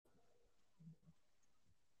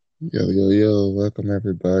Yo, yo, yo, welcome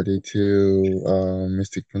everybody to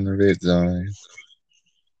Mystic from the RedZone.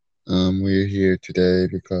 We're here today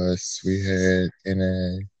because we had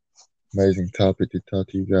an amazing topic to talk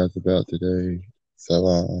to you guys about today. So,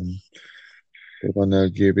 we're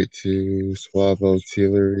gonna give it to Swavo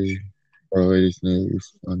T for latest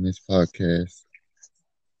news on this podcast.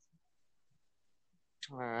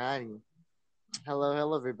 Alrighty.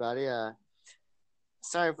 Hello, everybody.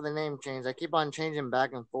 Sorry for the name change. I keep on changing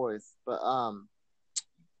back and forth.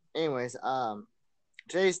 Anyways,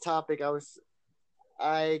 today's topic,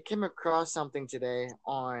 I came across something today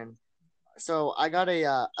on. So I got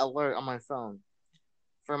a alert on my phone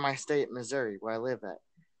for my state, Missouri, where I live at,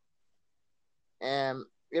 and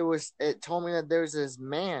it told me that there's this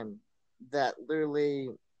man that literally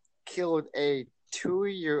killed a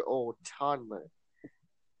 2-year-old toddler,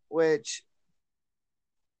 which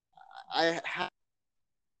I had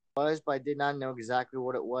but I did not know exactly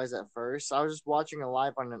what it was at first. So I was just watching a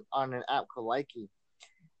live on an app called Likey,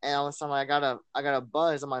 and all of a sudden I got a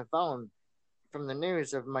buzz on my phone from the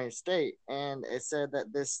news of my state, and it said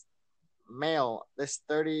that this male, this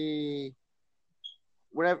 30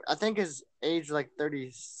 whatever, I think his age like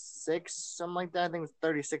 36, something like that. I think it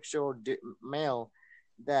was 36-year-old male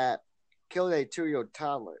that killed a 2-year-old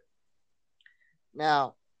toddler.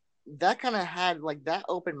 Now that kind of had like that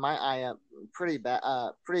opened my eye up pretty bad,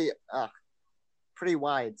 pretty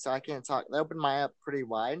wide, so I can't talk. That opened my up pretty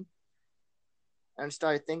wide, and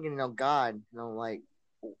started thinking, God, like,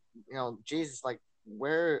 Jesus, like,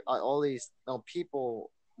 where are all these,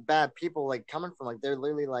 people, bad people, like, coming from? Like, they're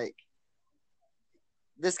literally like,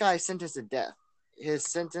 this guy is sentenced to death. His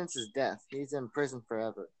sentence is death. He's in prison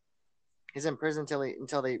forever. He's in prison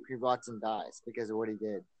he rots and dies because of what he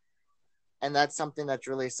did, and that's something that's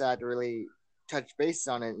really sad to really touch base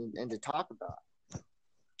on it and to talk about.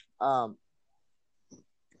 Um,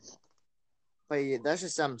 But yeah, that's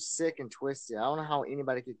just something sick and twisted. I don't know how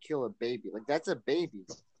anybody could kill a baby. Like that's a baby.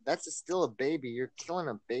 Still a baby. You're killing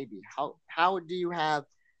a baby. How do you have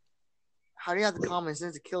the common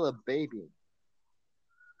sense to kill a baby?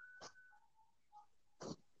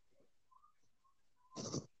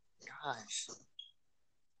 Gosh.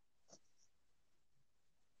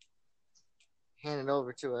 Hand it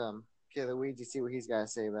over to Killer Luigi, see what he's got to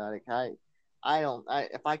say about it. I don't.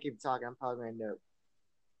 If I keep talking, I'm probably gonna end up.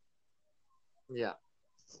 Yeah,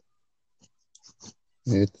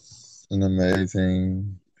 It's an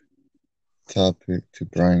amazing topic to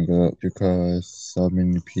bring up because so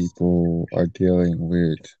many people are dealing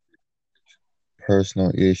with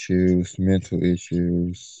personal issues, mental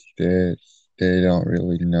issues that they don't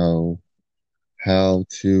really know how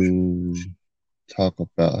to talk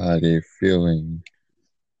about how they're feeling.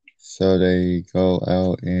 So they go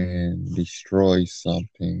out and destroy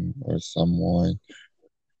something or someone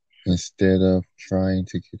instead of trying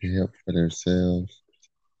to get help for themselves.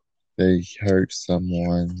 They hurt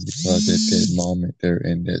someone because at that moment they're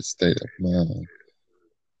in that state of mind.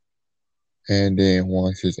 And then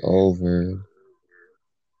once it's over,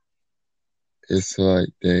 it's like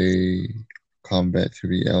they come back to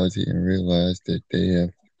reality and realize that they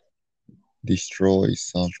have destroyed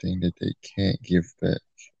something that they can't give back.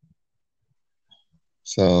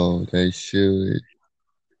 So they should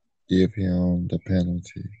give him the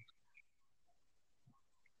penalty.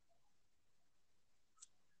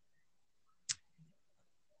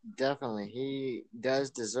 definitely. He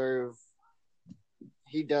does deserve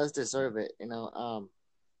it. You know,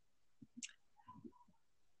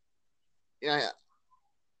 I,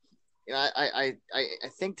 I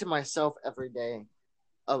think to myself every day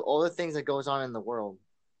of all the things that goes on in the world,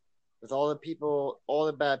 with all the people, all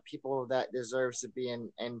the bad people that deserves to be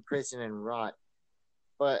in prison and rot.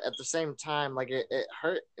 But at the same time, like it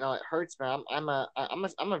hurt, it hurts, man. I'm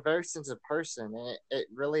a very sensitive person, and it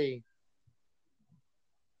really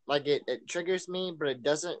like it triggers me, but it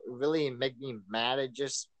doesn't really make me mad. It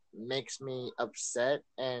just makes me upset,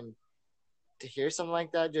 and to hear something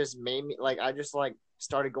like that just made me like I just like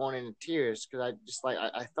started going into tears because I just like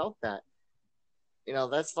I felt that.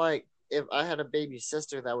 That's like if I had a baby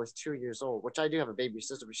sister that was 2 years old, which I do have a baby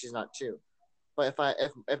sister, but she's not two. But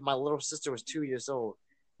if my little sister was 2 years old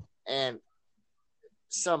and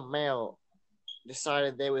some male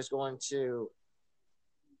decided they was going to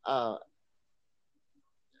uh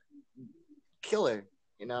kill her,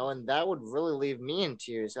 and that would really leave me in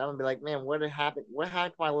tears. I would be like, man, what happened? What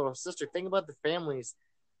happened to my little sister? Think about the families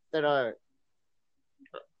that are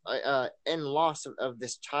in loss of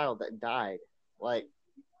this child that died. Like,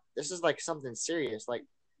 this is like something serious. Like,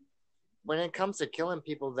 when it comes to killing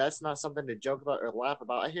people, that's not something to joke about or laugh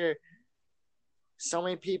about. I hear so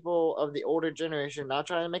many people of the older generation, not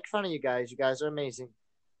trying to make fun of you guys. You guys are amazing,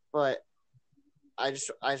 but I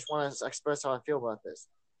just want to express how I feel about this.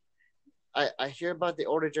 I hear about the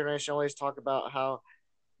older generation always talk about how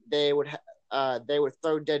they would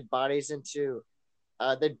throw dead bodies into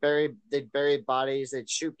they'd bury bodies, they'd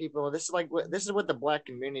shoot people. This is what the black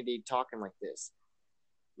community talking like this.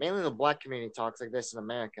 Mainly the black community talks like this in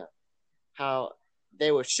America. How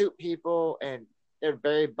they would shoot people and they would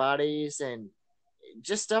bury bodies and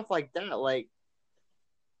just stuff like that. Like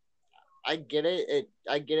I get it.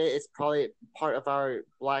 I get it. It's probably part of our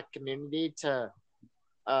black community to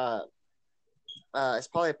uh it's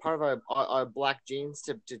probably a part of our black genes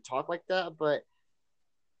to talk like that, but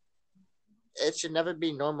it should never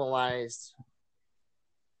be normalized.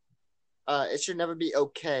 It should never be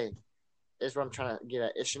okay. Is what I'm trying to get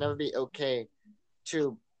at. It should never be okay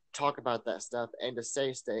to talk about that stuff and to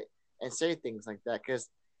say things like that, because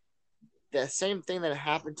the same thing that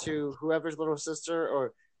happened to whoever's little sister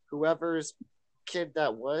or whoever's kid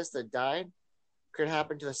that died could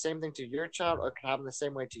happen to the same thing to your child or could happen the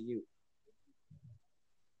same way to you.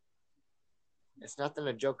 It's nothing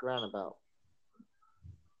to joke around about.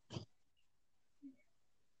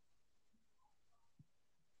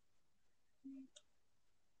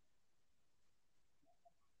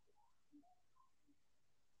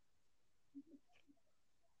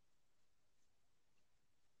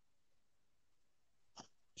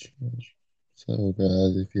 So,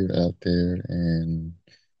 guys, if you're out there and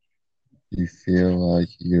you feel like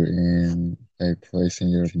you're in a place in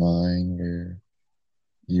your mind where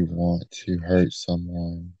you want to hurt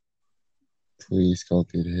someone, please go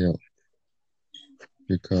get help.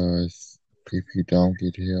 Because if you don't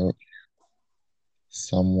get help,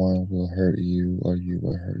 someone will hurt you or you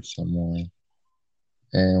will hurt someone.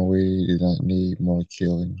 And we do not need more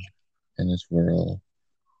killing in this world.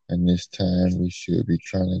 And this time we should be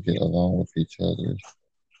trying to get along with each other.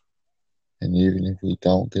 And even if we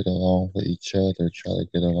don't get along with each other, try to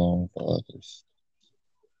get along with others.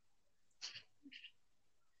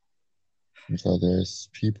 So there's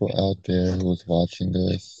people out there who's watching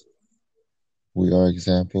us. We are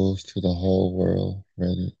examples to the whole world,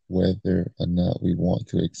 whether or not we want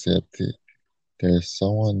to accept it. There's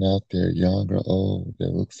someone out there, young or old, that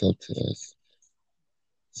looks up to us.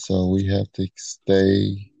 So we have to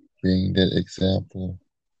stay being that example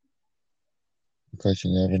because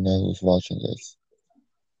you never know who's watching us.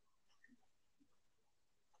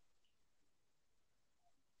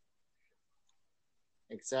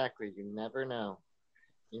 Exactly. You never know.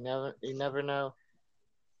 You never know.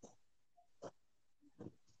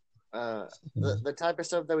 Uh, the type of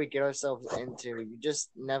stuff that we get ourselves into, you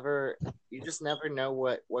just never know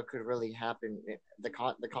what could really happen.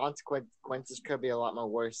 The consequences could be a lot more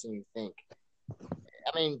worse than you think.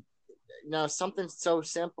 I mean, something so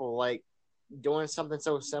simple like doing something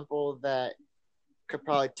so simple that could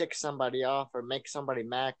probably tick somebody off or make somebody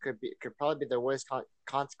mad could probably be the worst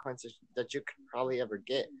consequences that you could probably ever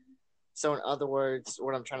get. So in other words,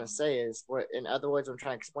 what I'm trying to say is what in other words what I'm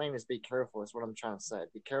trying to explain is be careful is what I'm trying to say.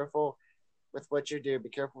 Be careful with what you do, be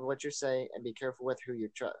careful with what you say, and be careful with who you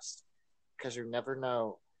trust. Because you never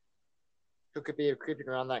know who could be creeping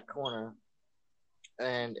around that corner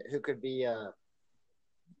and who could be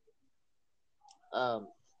um,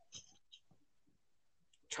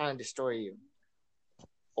 trying to destroy you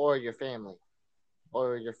or your family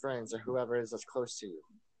or your friends or whoever is that's close to you.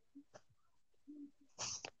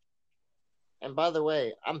 And by the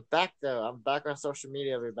way, I'm back though. I'm back on social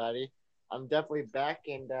media, everybody. I'm definitely back,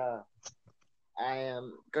 and I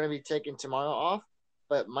am gonna be taking tomorrow off.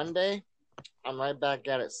 But Monday, I'm right back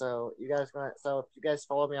at it. So if you guys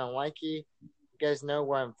follow me on Likey, you guys know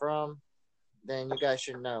where I'm from, then you guys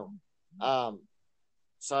should know. Um,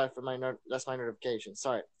 sorry for that's my notification.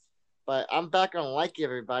 Sorry, but I'm back on Likey,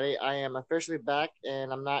 everybody. I am officially back,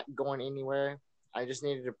 and I'm not going anywhere. I just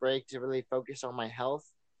needed a break to really focus on my health.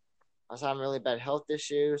 I was having really bad health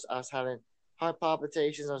issues. I was having heart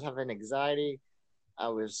palpitations. I was having anxiety. I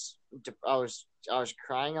was I was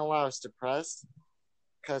crying a lot. I was depressed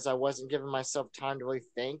because I wasn't giving myself time to really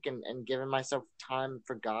think and giving myself time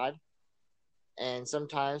for God. And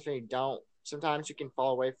sometimes when you don't, sometimes you can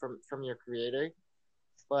fall away from your creator.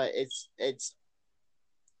 But it's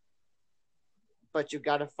but you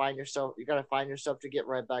gotta find yourself. You gotta find yourself to get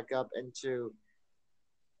right back up and to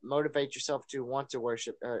motivate yourself to want to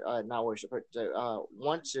worship, not worship, but to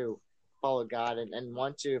want to follow God and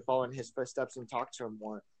want to follow in His footsteps and talk to Him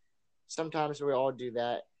more. Sometimes we all do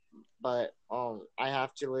that, but I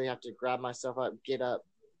have to really have to grab myself up, get up,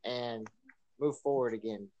 and move forward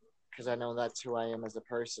again because I know that's who I am as a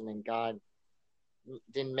person, and God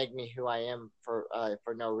didn't make me who I am for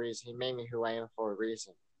no reason. He made me who I am for a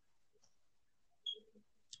reason.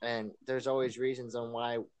 And there's always reasons on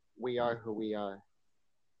why we are who we are.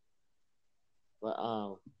 But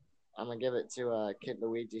I'm gonna give it to Kid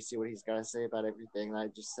Luigi, see what he's got to say about everything that I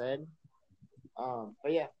just said.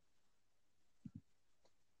 But yeah,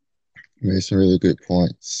 Made some really good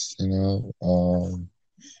points, made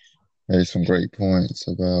some great points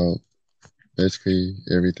about basically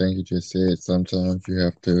everything you just said. Sometimes you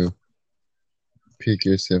have to pick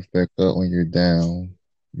yourself back up when you're down.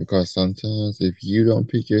 Because sometimes if you don't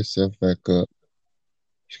pick yourself back up,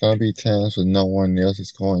 there's gonna be times when no one else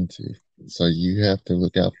is going to. So you have to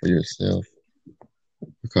look out for yourself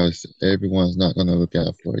because everyone's not gonna look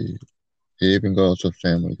out for you. It even goes with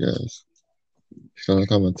family, guys. There's gonna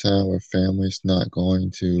come a time where family's not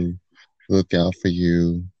going to look out for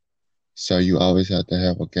you. So you always have to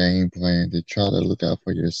have a game plan to try to look out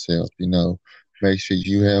for yourself. Make sure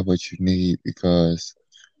you have what you need because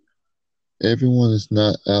everyone is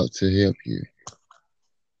not out to help you.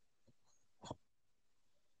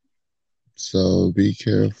 So be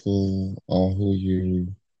careful on who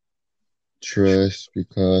you trust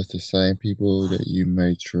because the same people that you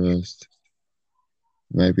may trust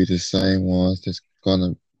may be the same ones that's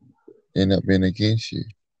gonna end up being against you.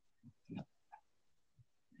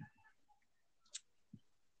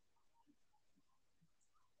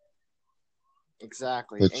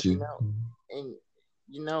 exactly. But you, And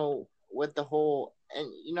with the whole,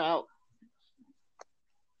 and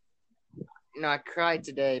I cried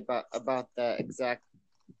today about that exact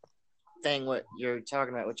thing what you're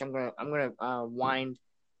talking about, which I'm gonna wind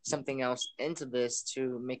something else into this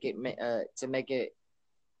to make it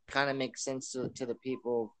kind of make sense to the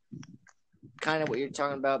people, kind of what you're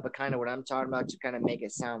talking about, but kind of what I'm talking about to kind of make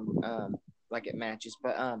it sound like it matches.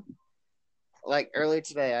 But like earlier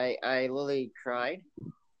today, I literally cried.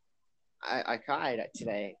 I cried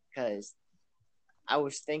today because I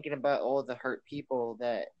was thinking about all the hurt people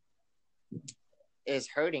that is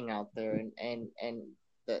hurting out there, and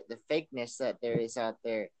the fakeness that there is out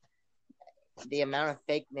there, the amount of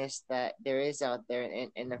fakeness that there is out there,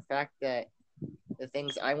 and the fact that the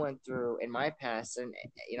things I went through in my past, and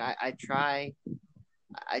I try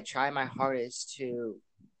my hardest to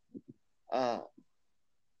uh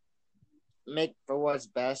make for what's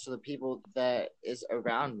best for the people that is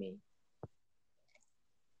around me,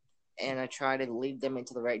 and I try to lead them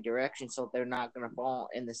into the right direction so they're not gonna fall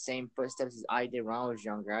in the same footsteps as I did when I was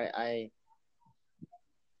younger. I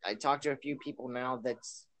talk to a few people now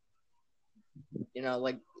that's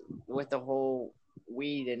like with the whole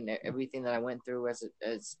weed and everything that I went through as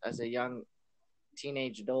a young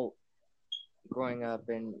teenage adult growing up,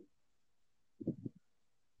 and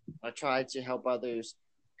I try to help others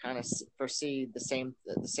kind of foresee the same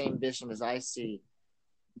vision as I see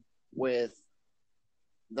with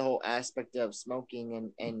the whole aspect of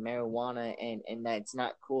smoking and marijuana, and that it's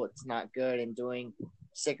not cool, it's not good, and doing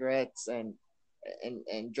cigarettes and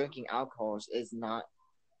drinking alcohols is not,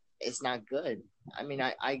 it's not good. I mean,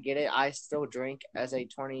 I get it. I still drink as a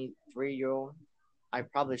 23-year-old. I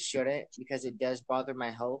probably shouldn't because it does bother my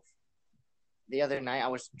health. The other night I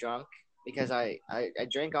was drunk because I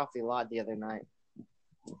drank awfully a lot the other night,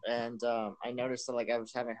 and I noticed that like I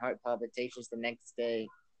was having heart palpitations the next day,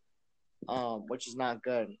 which is not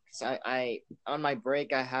good. So I on my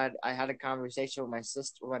break I had a conversation with my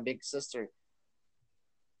sister, with my big sister.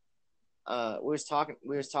 We was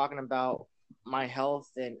talking about my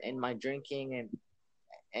health and my drinking,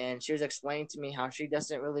 and she was explaining to me how she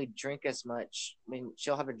doesn't really drink as much. I mean,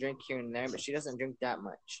 she'll have a drink here and there, but she doesn't drink that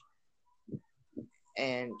much.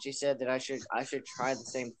 And she said that I should try the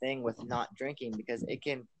same thing with not drinking because it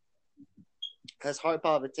can, because heart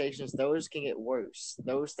palpitations, those can get worse.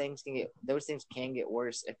 Those things can get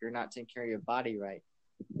worse if you're not taking care of your body right.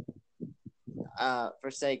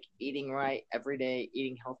 For eating right every day,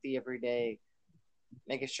 eating healthy every day,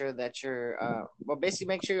 making sure that you're basically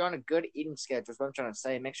make sure you're on a good eating schedule is what I'm trying to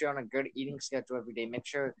say. Make sure you're on a good eating schedule every day. Make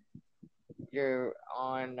sure you're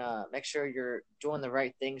doing the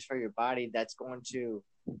right things for your body that's going to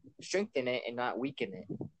strengthen it and not weaken it.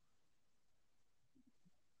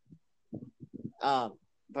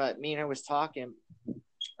 But me and her was talking,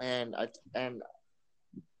 and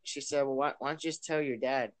she said, "Well, why don't you just tell your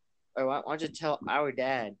dad, or why don't you tell our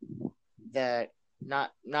dad that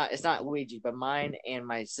not it's not Luigi, but mine and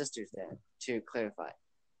my sister's dad, to clarify,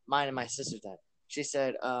 mine and my sister's dad." She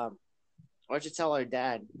said, "Why don't you tell our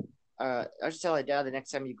dad? Why don't you tell our dad the next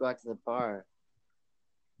time you go out to the bar,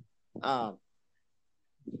 um,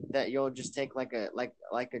 that you'll just take like a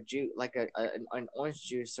juice, like an orange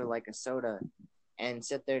juice or like a soda, and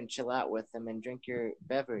sit there and chill out with them and drink your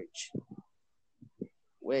beverage.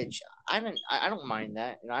 Which I don't mind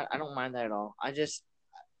that. I don't mind that at all. I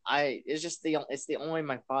it's the only way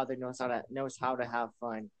my father knows how to have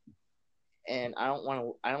fun, and I don't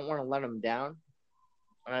want to let him down.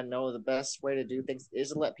 And I know the best way to do things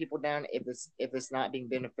is to let people down if it's not being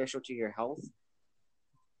beneficial to your health,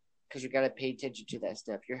 because you got to pay attention to that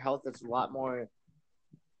stuff. Your health is a lot more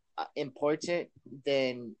important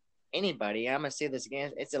than anybody. I'm gonna say this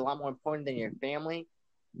again. It's a lot more important than your family,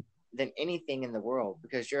 than anything in the world,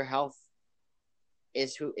 because your health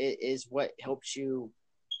is what helps you.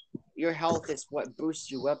 Your health is what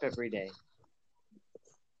boosts you up every day.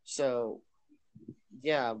 So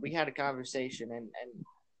yeah, we had a conversation, and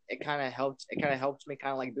it kind of helped. It kind of helped me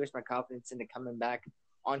kind of like boost my confidence into coming back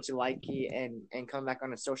onto Likey and coming back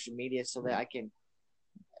onto social media so that I can,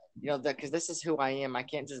 that because this is who I am. I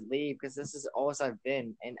can't just leave because this is all I've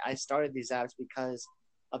been, and I started these apps because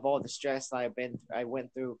of all the stress that I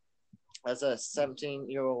went through as a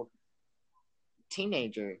 17-year-old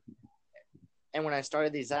teenager. And when I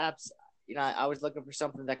started these apps, I was looking for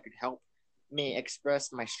something that could help me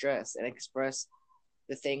express my stress and express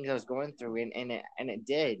the things I was going through, and it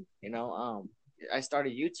did. I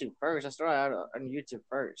started YouTube first. I started out on YouTube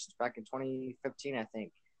first back in 2015, I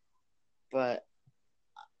think, but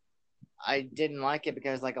I didn't like it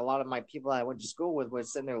because like a lot of my people I went to school with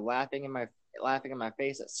was sitting there laughing in my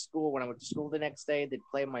face at school. When I went to school the next day, they'd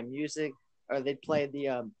play my music, or they'd play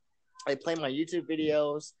my YouTube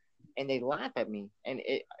videos, and they laugh at me, and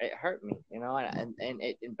it hurt me, and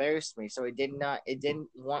it embarrassed me. So it didn't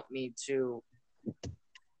want me to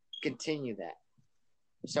continue that.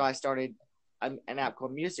 So I started an app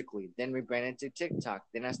called Musically. Then we ran into TikTok.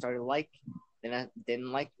 Then I started Then I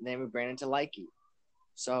didn't like. Then we ran into Likey.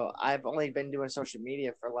 So I've only been doing social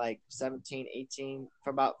media for like 17, 18,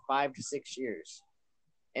 for about 5 to 6 years,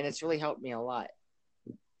 and it's really helped me a lot.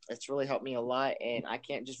 It's really helped me a lot, and I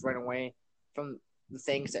can't just run away from the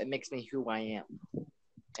things that makes me who I am.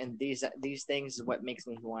 And these things is what makes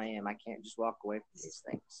me who I am. I can't just walk away from these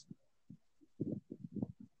things.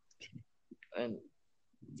 And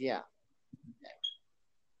yeah.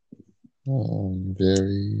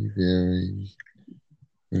 Very, very,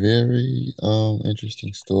 very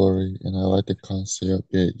interesting story, and I like the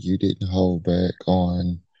concept that you didn't hold back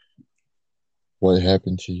on what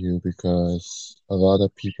happened to you because a lot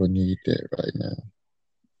of people need that right now.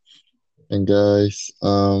 And guys,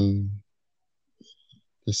 the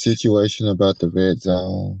situation about the red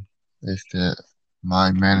zone is that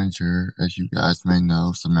my manager, as you guys may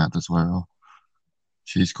know, Samantha Swirl,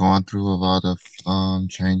 she's going through a lot of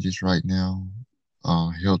changes right now,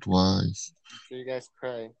 health wise. So you guys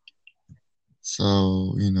pray.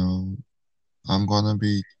 So, I'm gonna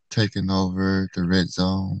be taking over the red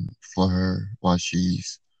zone for her while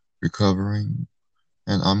she's recovering.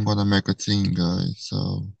 And I'm gonna make a team, guys.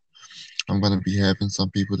 So I'm gonna be having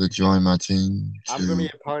some people to join my team I'm gonna to be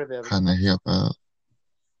a part of it. kind of help out.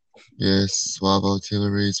 Yes, Swavo T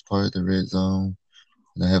is part of the red zone,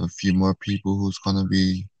 and I have a few more people who's gonna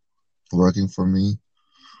be working for me.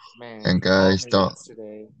 Man, And you called guys, me don't.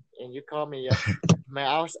 yesterday, and you called me yesterday.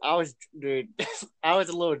 Man, dude, I was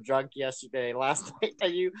a little drunk yesterday, last night,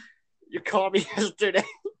 and you called me yesterday.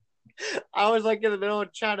 I was like in the middle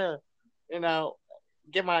of trying to, you know,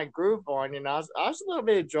 get my groove on. I was a little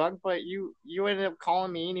bit drunk, but you ended up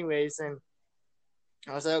calling me anyways, and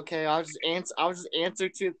I was like, okay, I'll just answer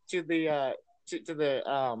to the to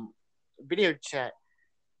the video chat.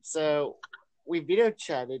 So we video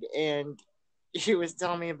chatted, and he was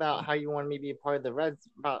telling me about how you wanted me to be a part of the red,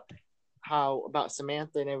 about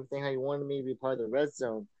Samantha and everything, how you wanted me to be part of the red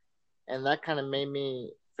zone, and that kind of made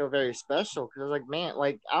me feel very special because I was like, man,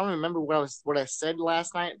 like I don't remember what I said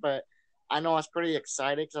last night, but I know I was pretty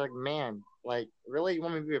excited because like, man, like really, you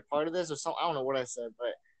want me to be a part of this or something? I don't know what I said,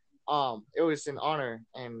 but it was an honor,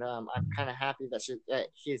 and I'm kind of happy that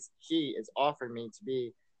he is offered me to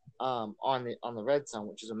be on the red zone,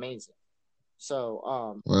 which is amazing.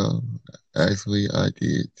 So Well, actually, I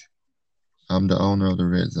did. I'm the owner of the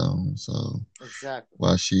red zone, so exactly.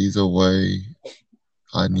 while she's away,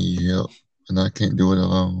 I need help, and I can't do it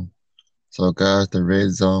alone. So, guys, the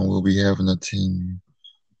red zone will be having a team.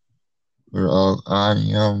 I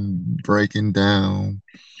am breaking down.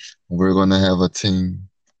 We're gonna have a team.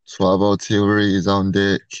 Swavo Tillery is on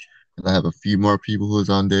deck, and I have a few more people who's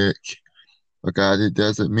on deck. But guys, it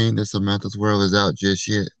doesn't mean that Samantha's World is out just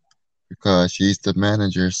yet because she's the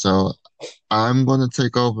manager. So I'm gonna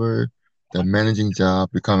take over the managing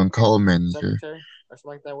job, becoming co-manager, Secretary or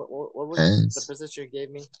something like that. What was and the position you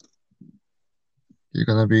gave me? you're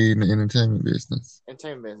gonna be in the entertainment business.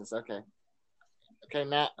 Entertainment business. Okay. Okay,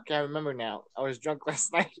 now okay, I remember now. I was drunk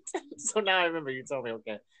last night, so now I remember. You told me.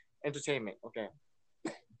 Okay, entertainment. Okay.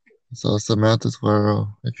 So Samantha's World,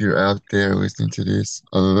 if you're out there listening to this,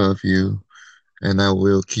 I love you, and I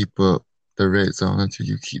will keep up the red zone until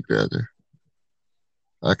you keep better.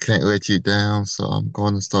 I can't let you down, so I'm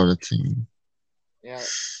going to start a team, Yeah.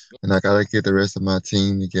 and I gotta get the rest of my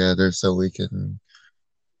team together so we can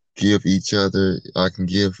give each other. I can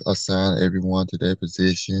assign everyone to their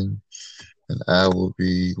position, and I will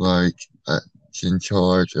be like in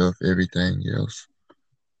charge of everything else.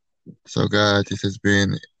 So, guys, this has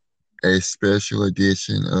been a special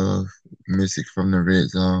edition of Mystic from the Red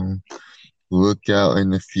Zone. Look out in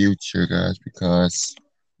the future, guys, because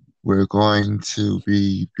we're going to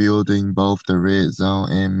be building both the Red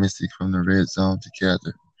Zone and Mystic from the Red Zone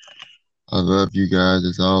together. I love you guys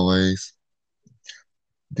as always.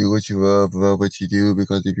 Do what you love what you do,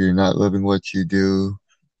 because if you're not loving what you do,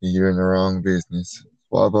 then you're in the wrong business.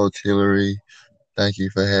 Swavo Tillery, thank you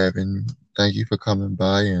for coming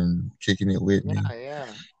by and kicking it with me. Yeah. Yeah.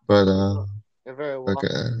 But, You're very okay,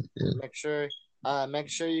 welcome. yeah. Make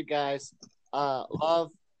sure you guys love,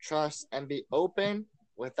 trust, and be open.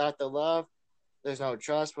 Without the love, there's no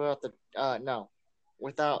trust. Without the no,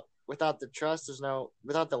 without the trust, there's no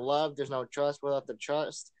without the love, there's no trust. Without the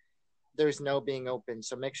trust, there's no being open.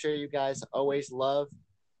 So make sure you guys always love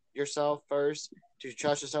yourself first, to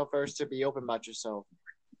trust yourself first, to be open about yourself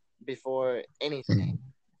before anything. Mm,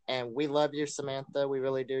 And we love you, Samantha. We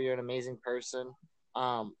really do. You're an amazing person.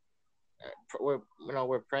 Um, we're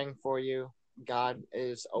we're praying for you. God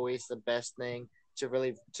is always the best thing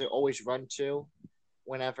to always run to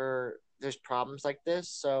whenever there's problems like this.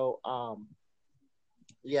 So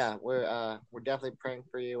yeah, we're definitely praying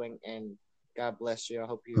for you, and God bless you. I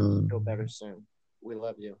hope you feel better um, soon. We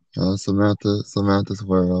love you. Samantha's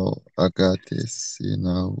World, I got this.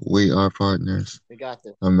 We are partners. We got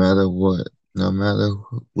this. No matter what, no matter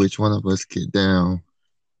which one of us get down,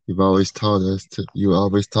 you always taught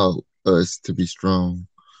us to be strong.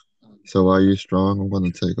 So while you're strong, I'm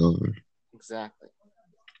gonna take over. Exactly.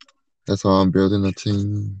 That's why I'm building a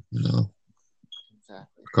team, Exactly.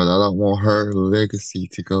 because I don't want her legacy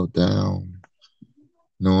to go down,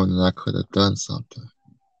 knowing that I could have done something.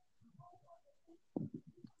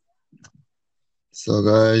 So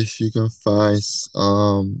guys, you can find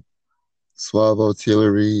Swavo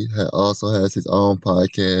Tillery also has his own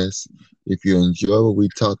podcast. If you enjoy what we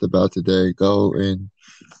talked about today, go and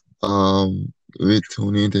um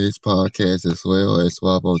tune into his podcast as well as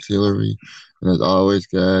Swavo Tillery. And as always,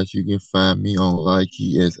 guys, you can find me on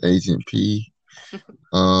Likey as Agent P.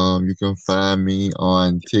 You can find me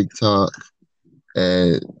on TikTok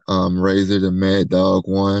at Razor the Mad Dog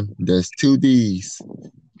One. That's two D's,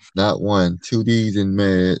 not one. Two D's in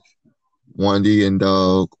Mad, one D in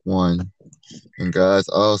Dog One. And guys,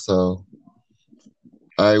 also,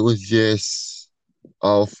 I was just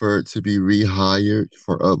offered to be rehired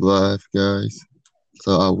for UpLive, guys.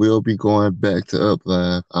 So I will be going back to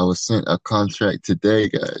UpLive. I was sent a contract today,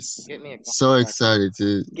 guys. Get me a So contract. excited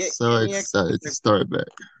to Get so get me a excited to contract. start back.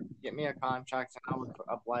 Get me a contract, and I would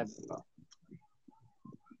apply.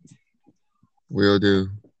 Will do.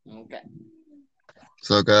 Okay.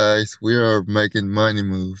 So guys, we are making money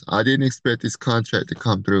moves. I didn't expect this contract to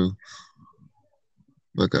come through,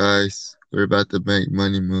 but guys, we're about to make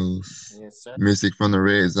money moves. Yes, sir. Mystic from the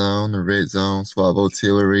Red Zone, Swavo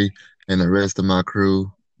Tillery, and the rest of my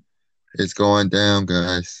crew. It's going down,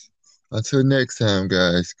 guys. Until next time,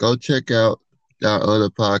 guys, go check out our other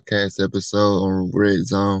podcast episode on Red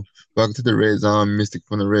Zone. Welcome to the Red Zone, Mystic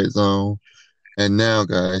from the Red Zone. And now,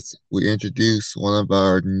 guys, we introduce one of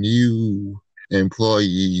our new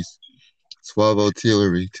employees, Swavo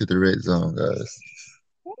Tillery, to the Red Zone, guys.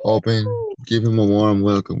 Give him a warm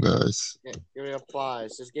welcome, guys. Give it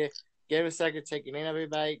applause. Just give a second, take it in,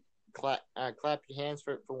 everybody. Clap your hands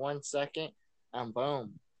for 1 second, and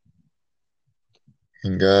boom.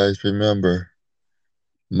 And guys, remember,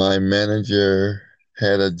 my manager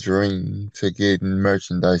had a dream to get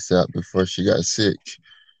merchandise out before she got sick.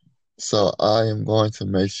 So I am going to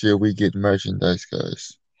make sure we get merchandise,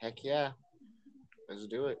 guys. Heck yeah, let's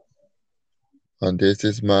do it. And this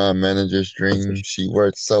is my manager's dream. She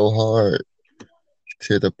worked so hard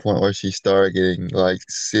to the point where she started getting like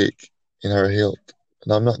sick in her health.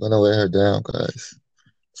 And I'm not gonna let her down, guys.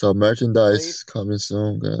 So Sleep. merchandise coming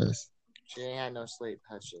soon, guys. She ain't had no sleep,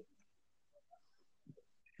 has she?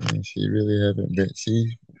 And she really haven't been.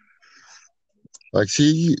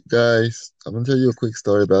 Guys. I'm gonna tell you a quick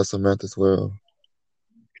story about Samantha as well.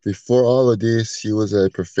 Before all of this, she was a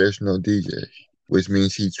professional DJ, which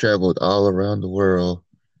means she traveled all around the world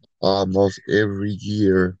almost every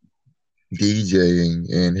year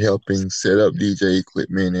DJing and helping set up DJ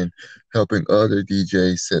equipment and helping other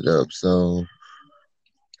DJs set up. So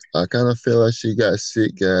I kind of feel like she got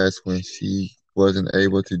sick, guys, when she wasn't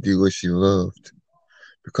able to do what she loved.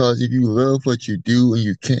 Because if you love what you do and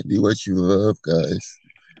you can't do what you love, guys,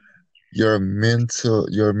 your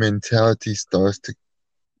mentality starts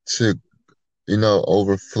to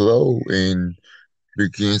overflow and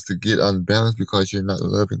begins to get unbalanced because you're not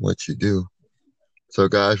loving what you do. So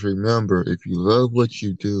guys, remember, if you love what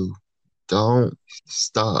you do, don't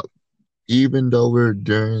stop. Even though we're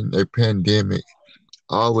during a pandemic,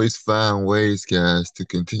 always find ways, guys, to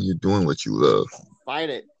continue doing what you love. Fight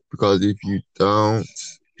it. Because if you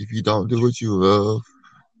don't do what you love,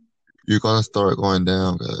 you're gonna start going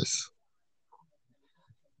down, guys.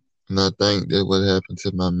 And I think that what happened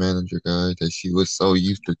to my manager, guys, that she was so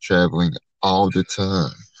used to traveling all the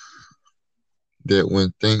time that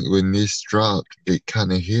when this dropped, it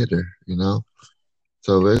kind of hit her.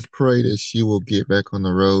 So let's pray that she will get back on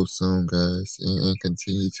the road soon, guys, and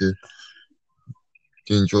continue to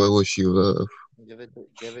enjoy what she loves. Give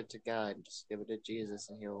it to God. Just give it to Jesus,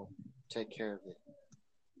 and He'll take care of it.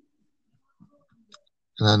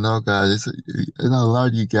 And I know, guys, a lot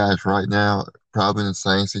of you guys right now probably in the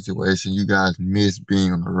same situation. You guys miss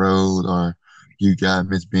being on the road, or you guys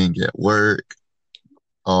miss being at work,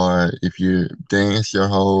 or if you dance your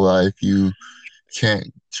whole life, you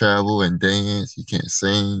can't travel and dance, you can't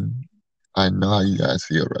sing. I know how you guys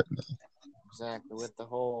feel right now. Exactly. With the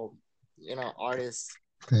whole, artists,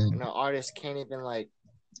 And artists can't even like,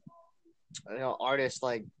 artists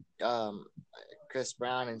like um Chris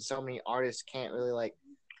Brown and so many artists can't really like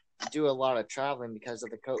do a lot of traveling because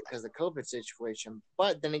of the COVID situation.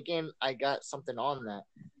 But then again, I got something on that.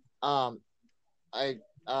 Um, I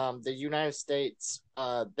the United States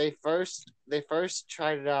they first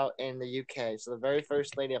tried it out in the UK. So the very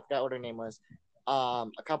first lady, I forgot what her name was.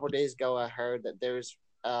 A couple of days ago, I heard that there's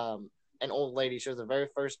an old lady. She was the very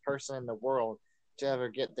first person in the world to ever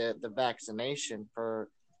get the vaccination for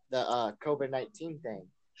the COVID-19 thing.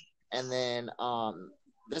 And then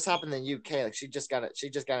this happened in the UK. Like she just got it. She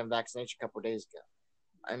just got a vaccination a couple of days ago,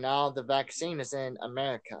 and now the vaccine is in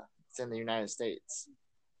America. It's in the United States.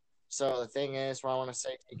 So the thing is, what I want to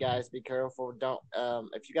say to you guys: be careful. Don't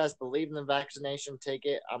if you guys believe in the vaccination, take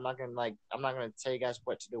it. I'm not gonna tell you guys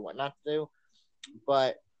what to do, what not to do.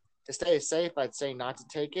 But to stay safe, I'd say not to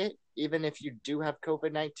take it. Even if you do have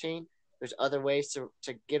COVID-19, there's other ways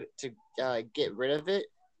to get rid of it.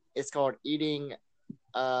 It's called eating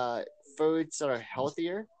uh, foods that are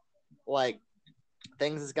healthier, like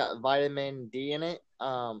things that's got vitamin D in it,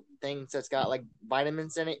 things that's got like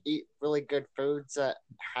vitamins in it. Eat really good foods that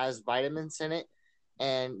has vitamins in it,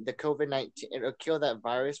 and the COVID-19 it'll kill that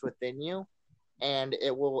virus within you, and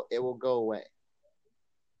it will go away.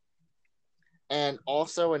 And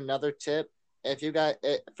also another tip, if you got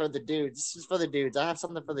it for the dudes, this is for the dudes. I have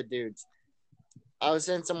something for the dudes. I was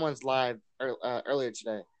in someone's live earlier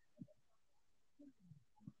today.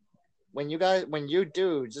 When you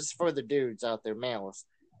dudes, just for the dudes out there, males,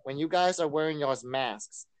 when you guys are wearing y'all's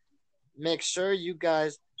masks, make sure you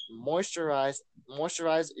guys moisturize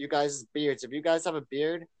you guys' beards. If you guys have a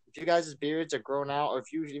beard, if you guys' beards are grown out, or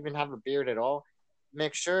if you even have a beard at all,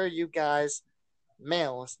 make sure you guys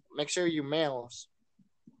make sure you males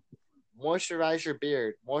moisturize your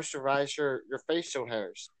beard, moisturize your facial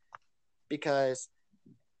hairs, because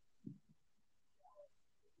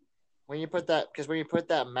when you put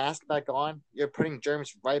that mask back on, you're putting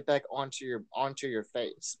germs right back onto your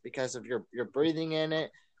face because of you're breathing in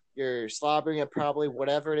it, you're slobbering it, probably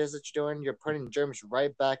whatever it is that you're doing, you're putting germs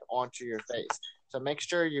right back onto your face. So make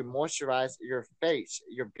sure you moisturize your face,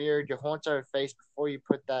 your beard, your whole entire face before you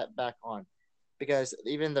put that back on, because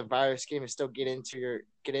even the virus can still get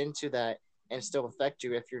into that and still affect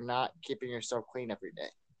you if you're not keeping yourself clean every day.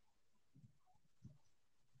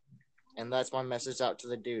 And that's my message out to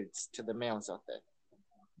the dudes, to the males out there.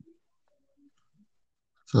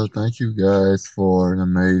 so thank you guys for an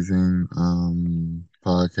amazing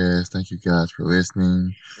podcast. Thank you guys for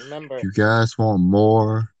listening. If Remember, you guys want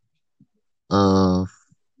more of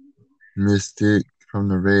Mystic from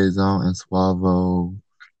the RedZone and Swavo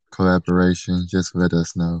collaboration, just let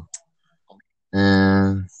us know.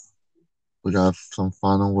 And we got some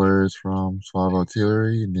final words from Swavo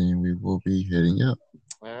Tillery, and then we will be heading up.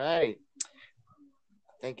 all right.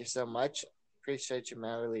 Thank you so much. Appreciate you,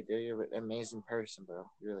 man. I really do. You're an amazing person, bro.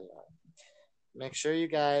 You really are. Make sure you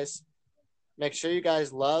guys, make sure you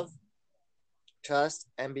guys love, trust,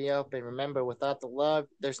 and be open. Remember, without the love,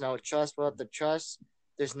 there's no trust. Without the trust,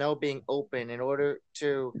 there's no being open.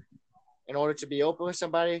 in order to be open with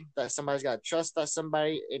somebody, that somebody's got to trust that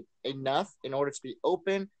somebody enough in order to be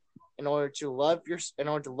open, in order to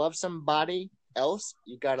love somebody else,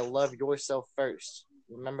 you got to love yourself first.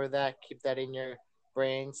 Remember that. Keep that in your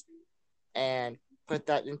brains and put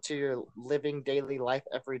that into your living daily life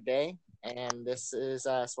every day. And this is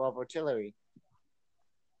Swavo Tillery.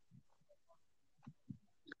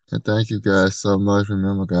 And thank you guys so much.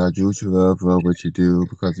 Remember, God, do what you love, love what you do,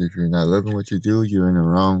 because if you're not loving what you do, you're in the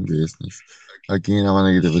wrong business. Again, I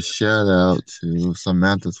want to give a shout out to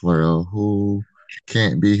Samantha's World, who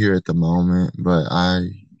can't be here at the moment, but I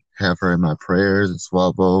have her in my prayers, and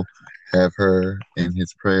Swabo have her in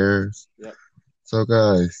his prayers. Yep. So,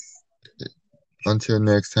 guys, until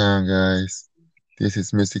next time, guys, this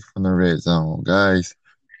is Mystic from the RedZone. Guys,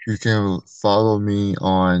 you can follow me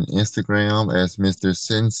on Instagram as Mr.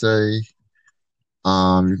 Sensei.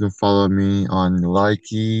 You can follow me on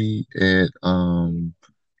Likey at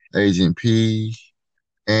Agent P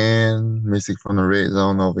and Mystic from the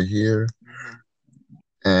RedZone over here.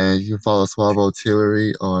 And you can follow Swavo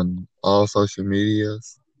Tillery on all social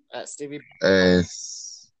medias At Stevie.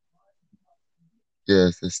 as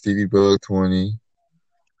yes, as Stevie Bug 20.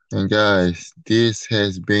 And guys, this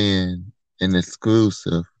has been an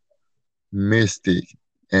exclusive Mystic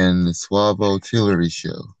and the Swavo Tillery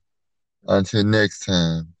show. Until next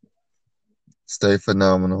time, stay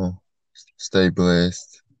phenomenal, stay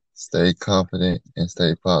blessed, stay confident, and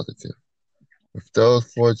stay positive. With those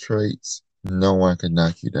four traits, no one can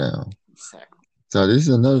knock you down. So this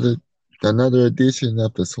is another edition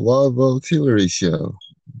of the Swavo Tillery Show,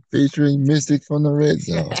 featuring Mystic from the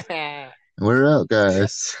RedZone. We're out,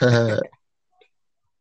 guys.